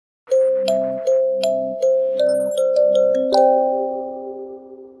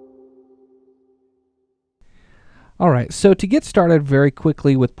Alright, so to get started very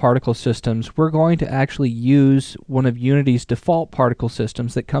quickly with particle systems, we're going to actually use one of Unity's default particle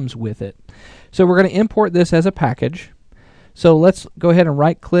systems that comes with it. So we're going to import this as a package. So let's go ahead and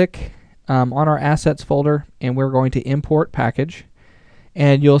right click on our assets folder, and we're going to import package,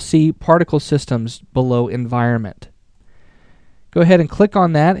 and you'll see particle systems below environment. Go ahead and click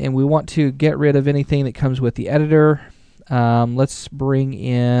on that, and we want to get rid of anything that comes with the editor. Let's bring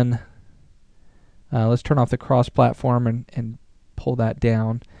in let's turn off the cross-platform and pull that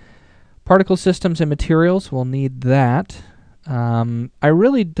down. Particle systems and materials, we'll need that. I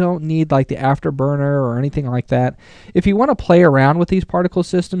really don't need like the afterburner or anything like that. If you want to play around with these particle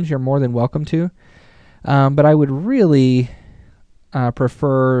systems, you're more than welcome to. But I would really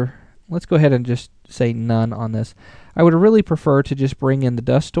prefer, let's go ahead and just say none on this. I would really prefer to just bring in the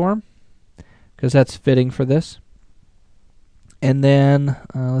dust storm, because that's fitting for this. And then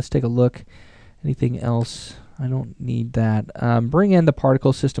let's take a look. Anything else? I don't need that. Bring in the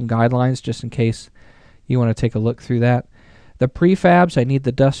particle system guidelines just in case you want to take a look through that. The prefabs, I need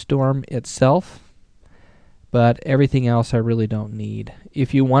the dust storm itself, but everything else I really don't need.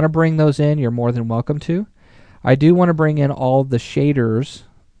 If you want to bring those in, you're more than welcome to. I do want to bring in all the shaders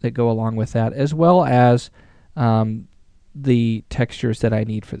that go along with that, as well as the textures that I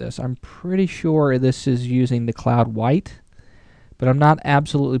need for this. I'm pretty sure this is using the cloud white, but I'm not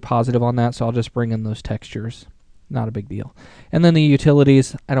absolutely positive on that, so I'll just bring in those textures. Not a big deal. And then the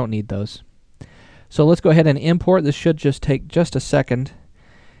utilities, I don't need those. So let's go ahead and import. This should just take just a second,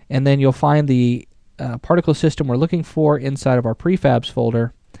 and then you'll find the particle system we're looking for inside of our prefabs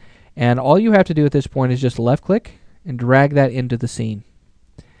folder. And all you have to do at this point is just left click and drag that into the scene.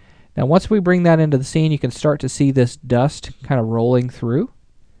 Now once we bring that into the scene, you can start to see this dust kind of rolling through,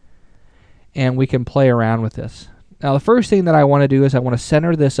 and we can play around with this. Now the first thing that I want to do is I want to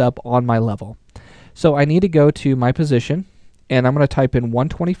center this up on my level. So I need to go to my position, and I'm going to type in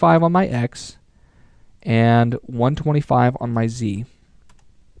 125 on my X and 125 on my Z.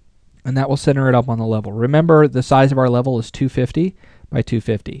 And that will center it up on the level. Remember, the size of our level is 250 by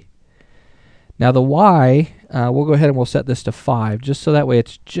 250. Now the Y, we'll go ahead and we'll set this to 5, just so that way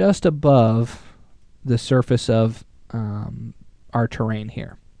it's just above the surface of our terrain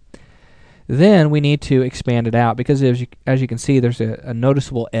here. Then we need to expand it out, because as you can see, there's a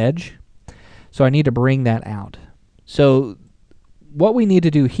noticeable edge. So I need to bring that out. So what we need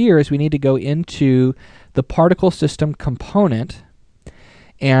to do here is we need to go into the particle system component,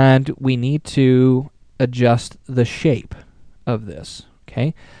 and we need to adjust the shape of this.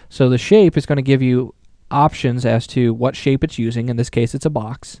 Okay, so the shape is going to give you options as to what shape it's using. In this case, it's a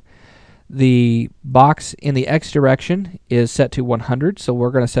box. The box in the X direction is set to 100, so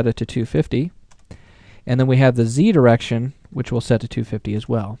we're going to set it to 250. And then we have the Z direction, which we'll set to 250 as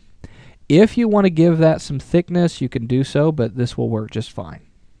well. If you want to give that some thickness, you can do so, but this will work just fine.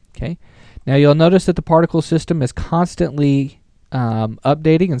 Okay. Now you'll notice that the particle system is constantly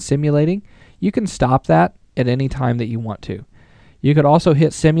updating and simulating. You can stop that at any time that you want to. You could also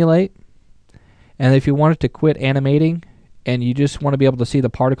hit simulate, and if you wanted to quit animating and you just want to be able to see the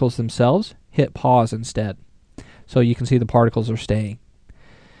particles themselves, hit pause instead, so you can see the particles are staying.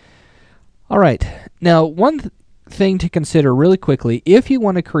 Alright, now one thing to consider really quickly, if you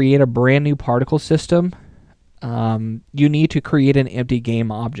want to create a brand new particle system, you need to create an empty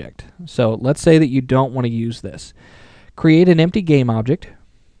game object. So let's say that you don't want to use this. Create an empty game object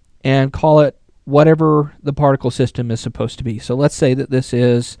and call it whatever the particle system is supposed to be. So let's say that this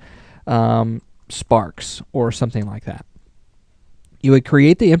is sparks or something like that. You would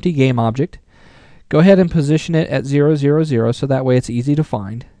create the empty game object, go ahead and position it at 0, 0, 0, so that way it's easy to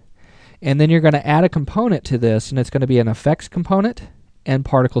find. And then you're going to add a component to this, and it's going to be an effects component and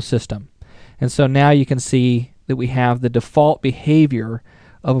particle system. And so now you can see that we have the default behavior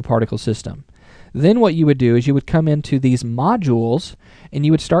of a particle system. Then what you would do is you would come into these modules, and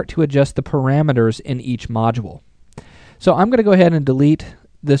you would start to adjust the parameters in each module. So I'm going to go ahead and delete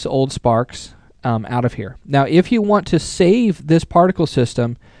this old sparks out of here. Now if you want to save this particle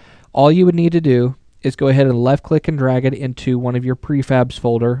system, all you would need to do is go ahead and left click and drag it into one of your prefabs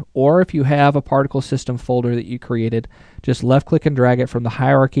folder, or if you have a particle system folder that you created, just left click and drag it from the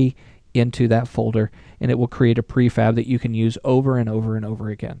hierarchy into that folder, and it will create a prefab that you can use over and over and over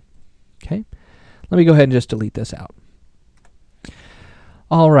again. Okay, let me go ahead and just delete this out.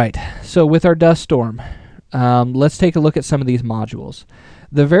 Alright, so with our dust storm, let's take a look at some of these modules.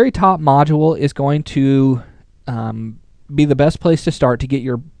 The very top module is going to be the best place to start to get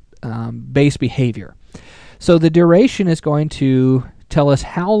your base behavior. So the duration is going to tell us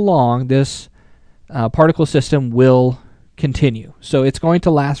how long this particle system will continue. So it's going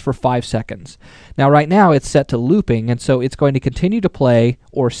to last for 5 seconds. Now right now it's set to looping, and so it's going to continue to play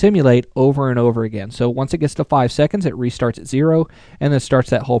or simulate over and over again. So once it gets to 5 seconds, it restarts at 0 and then starts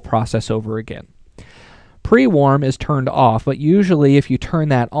that whole process over again. Pre-warm is turned off, but usually if you turn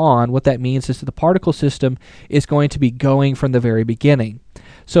that on, what that means is that the particle system is going to be going from the very beginning.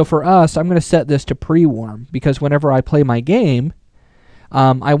 So for us, I'm going to set this to pre-warm because whenever I play my game,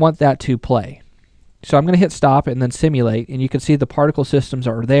 I want that to play. So I'm going to hit stop and then simulate, and you can see the particle systems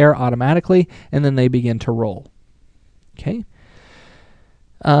are there automatically, and then they begin to roll. Okay.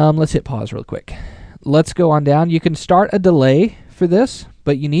 Let's hit pause real quick. Let's go on down. You can start a delay for this,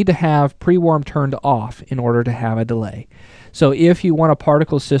 but you need to have pre-warm turned off in order to have a delay. So if you want a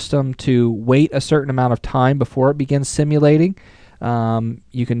particle system to wait a certain amount of time before it begins simulating,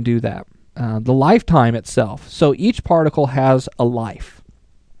 you can do that. The lifetime itself. So each particle has a life.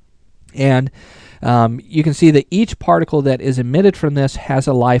 And you can see that each particle that is emitted from this has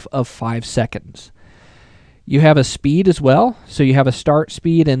a life of 5 seconds. You have a speed as well. So you have a start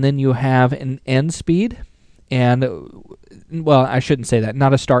speed and then you have an end speed. And, well, I shouldn't say that.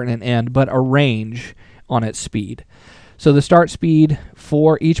 Not a start and an end, but a range on its speed. So the start speed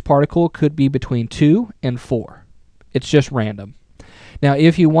for each particle could be between 2 and 4. It's just random. Now,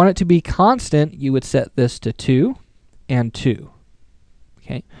 if you want it to be constant, you would set this to 2 and 2.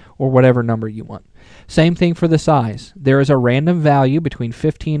 Okay, or whatever number you want. Same thing for the size. There is a random value between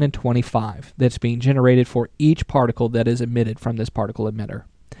 15 and 25 that's being generated for each particle that is emitted from this particle emitter.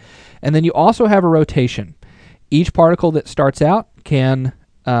 And then you also have a rotation. Each particle that starts out can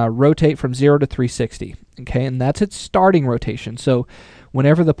rotate from 0 to 360. Okay, and that's its starting rotation. So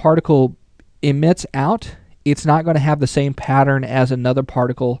whenever the particle emits out, it's not going to have the same pattern as another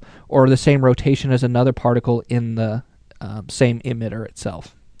particle or the same rotation as another particle in the same emitter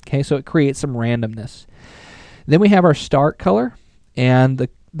itself. Okay, so it creates some randomness. Then we have our start color, and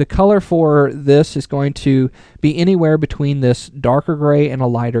the color for this is going to be anywhere between this darker gray and a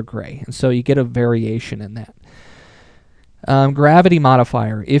lighter gray, and so you get a variation in that. Gravity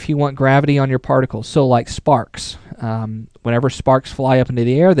modifier, if you want gravity on your particles, so like sparks. Whenever sparks fly up into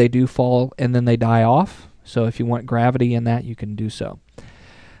the air, they do fall and then they die off. So if you want gravity in that, you can do so.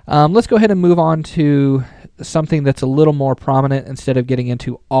 Let's go ahead and move on to something that's a little more prominent instead of getting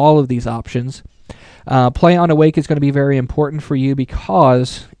into all of these options. Play on awake is going to be very important for you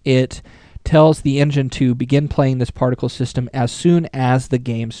because it tells the engine to begin playing this particle system as soon as the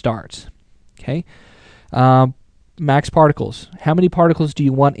game starts. Okay. Max particles. How many particles do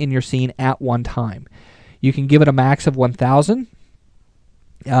you want in your scene at one time? You can give it a max of 1,000.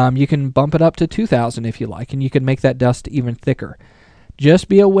 You can bump it up to 2,000 if you like, and you can make that dust even thicker. Just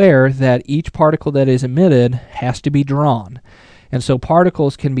be aware that each particle that is emitted has to be drawn. And so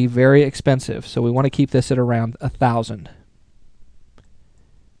particles can be very expensive, so we want to keep this at around 1,000.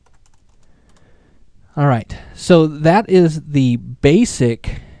 All right, so that is the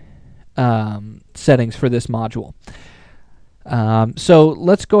basic settings for this module. So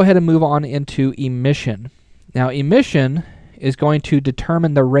let's go ahead and move on into emission. Now emission is going to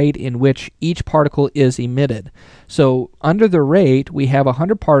determine the rate in which each particle is emitted. So under the rate, we have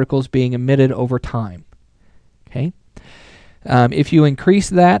 100 particles being emitted over time. Okay. If you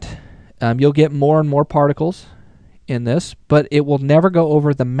increase that, you'll get more and more particles in this, but it will never go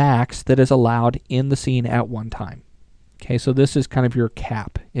over the max that is allowed in the scene at one time. Okay, so this is kind of your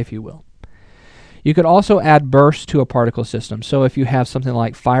cap, if you will. You could also add bursts to a particle system. So if you have something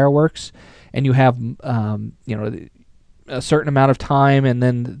like fireworks and you have a certain amount of time and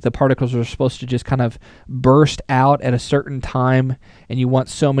then the particles are supposed to just kind of burst out at a certain time and you want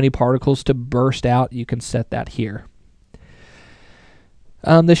so many particles to burst out, you can set that here.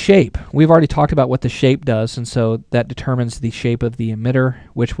 The shape. We've already talked about what the shape does, and so that determines the shape of the emitter,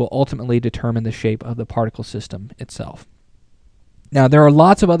 which will ultimately determine the shape of the particle system itself. Now, there are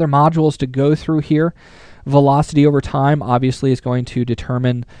lots of other modules to go through here. Velocity over time obviously is going to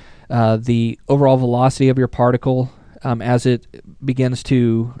determine the overall velocity of your particle as it begins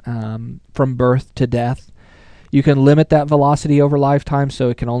to, from birth to death. You can limit that velocity over lifetime, so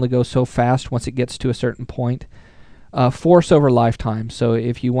it can only go so fast once it gets to a certain point. Force over lifetime, so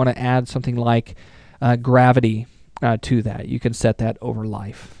if you want to add something like gravity to that, you can set that over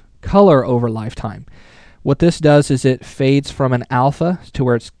life. Color over lifetime. What this does is it fades from an alpha to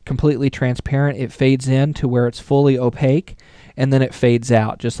where it's completely transparent, it fades in to where it's fully opaque, and then it fades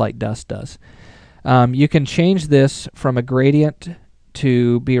out just like dust does. You can change this from a gradient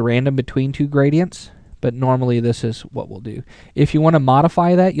to be random between two gradients, but normally this is what we'll do. If you want to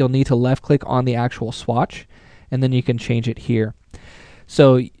modify that, you'll need to left click on the actual swatch, and then you can change it here.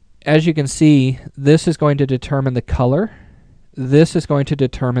 So as you can see, this is going to determine the color this is going to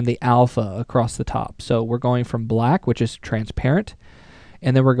determine the alpha across the top. So we're going from black, which is transparent,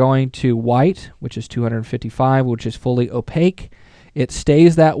 and then we're going to white, which is 255, which is fully opaque. It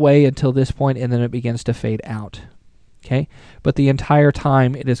stays that way until this point, and then it begins to fade out. Okay, but the entire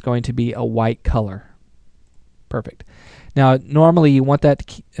time it is going to be a white color. Perfect. Now, normally you want that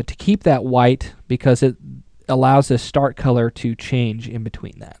to keep that white because it allows the start color to change in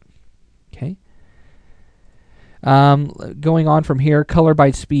between that. Okay. Going on from here, color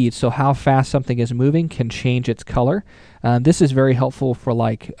by speed. So how fast something is moving can change its color. This is very helpful for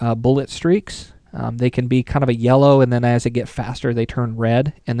like bullet streaks. They can be kind of a yellow, and then as they get faster, they turn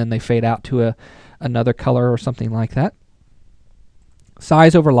red, and then they fade out to another color or something like that.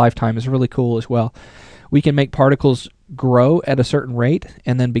 Size over lifetime is really cool as well. We can make particles grow at a certain rate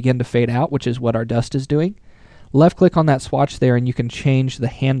and then begin to fade out, which is what our dust is doing. Left click on that swatch there, and you can change the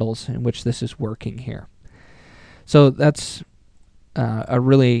handles in which this is working here. So that's a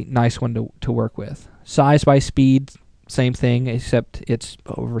really nice one to work with. Size by speed, same thing, except it's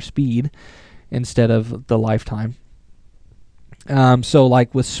over speed instead of the lifetime. So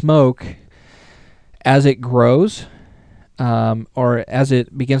like with smoke, as it grows, or as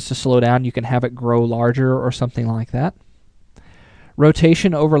it begins to slow down, you can have it grow larger or something like that.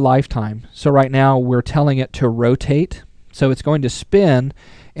 Rotation over lifetime. So right now we're telling it to rotate. So it's going to spin,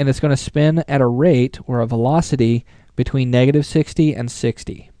 and it's going to spin at a rate or a velocity between -60 and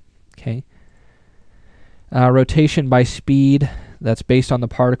 60. Okay. Rotation by speed. That's based on the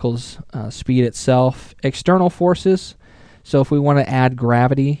particle's speed itself. External forces. So if we want to add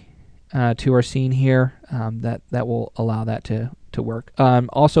gravity to our scene here, that will allow that to work.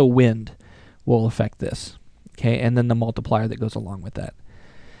 Also wind will affect this. Okay, and then the multiplier that goes along with that.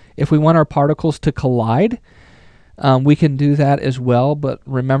 If we want our particles to collide, we can do that as well, but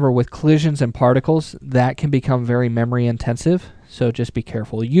remember with collisions and particles, that can become very memory intensive, so just be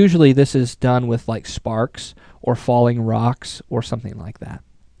careful. Usually this is done with like sparks or falling rocks or something like that.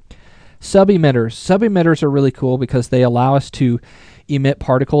 Sub-emitters. Sub-emitters are really cool because they allow us to emit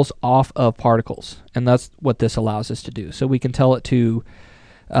particles off of particles, and that's what this allows us to do. So we can tell it to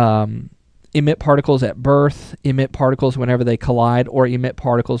emit particles at birth, emit particles whenever they collide, or emit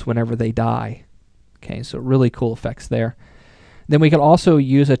particles whenever they die. Okay, so really cool effects there. Then we can also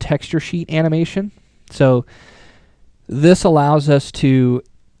use a texture sheet animation. So this allows us to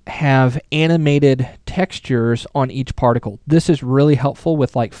have animated textures on each particle. This is really helpful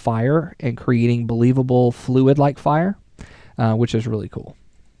with like fire and creating believable fluid like fire, which is really cool.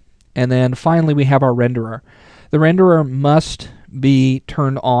 And then finally we have our renderer. The renderer must be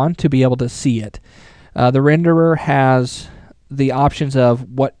turned on to be able to see it. The renderer has the options of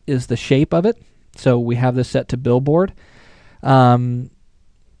what is the shape of it. So we have this set to billboard.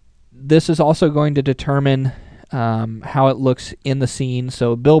 This is also going to determine how it looks in the scene.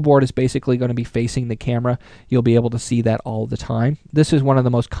 So billboard is basically going to be facing the camera. You'll be able to see that all the time. This is one of the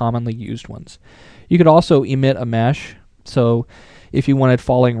most commonly used ones. You could also emit a mesh. So if you wanted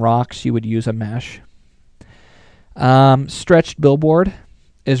falling rocks, you would use a mesh. Stretched billboard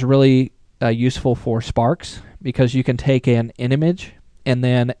is really useful for sparks because you can take an image and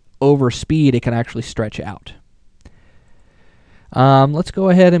then over speed it can actually stretch out. Let's go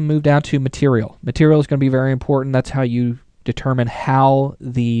ahead and move down to material. Material is going to be very important. That's how you determine how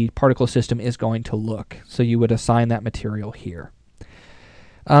the particle system is going to look. So you would assign that material here.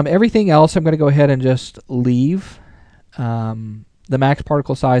 Everything else I'm going to go ahead and just leave. The max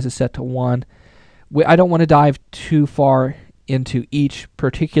particle size is set to 1. I don't want to dive too far into each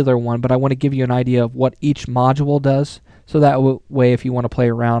particular one, but I want to give you an idea of what each module does. So that way, if you want to play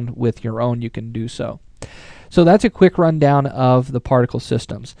around with your own, you can do so. So that's a quick rundown of the particle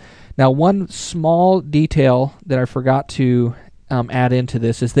systems. Now, one small detail that I forgot to add into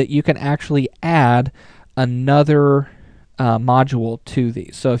this is that you can actually add another module to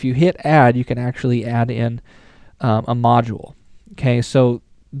these. So if you hit add, you can actually add in a module. Okay, so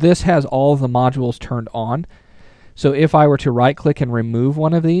this has all of the modules turned on. So if I were to right click and remove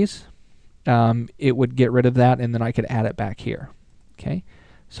one of these, it would get rid of that, and then I could add it back here. Okay,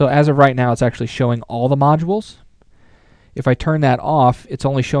 so as of right now, it's actually showing all the modules. If I turn that off, it's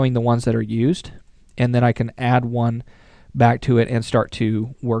only showing the ones that are used, and then I can add one back to it and start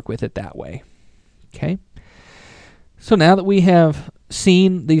to work with it that way. Okay, so now that we have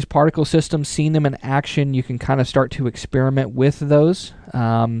seen these particle systems, seen them in action, you can kind of start to experiment with those.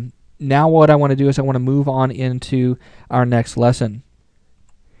 Now what I want to do is I want to move on into our next lesson.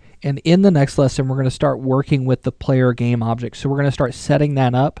 And in the next lesson, we're going to start working with the player game object. So we're going to start setting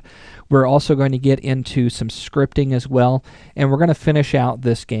that up. We're also going to get into some scripting as well. And we're going to finish out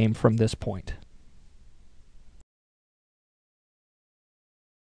this game from this point.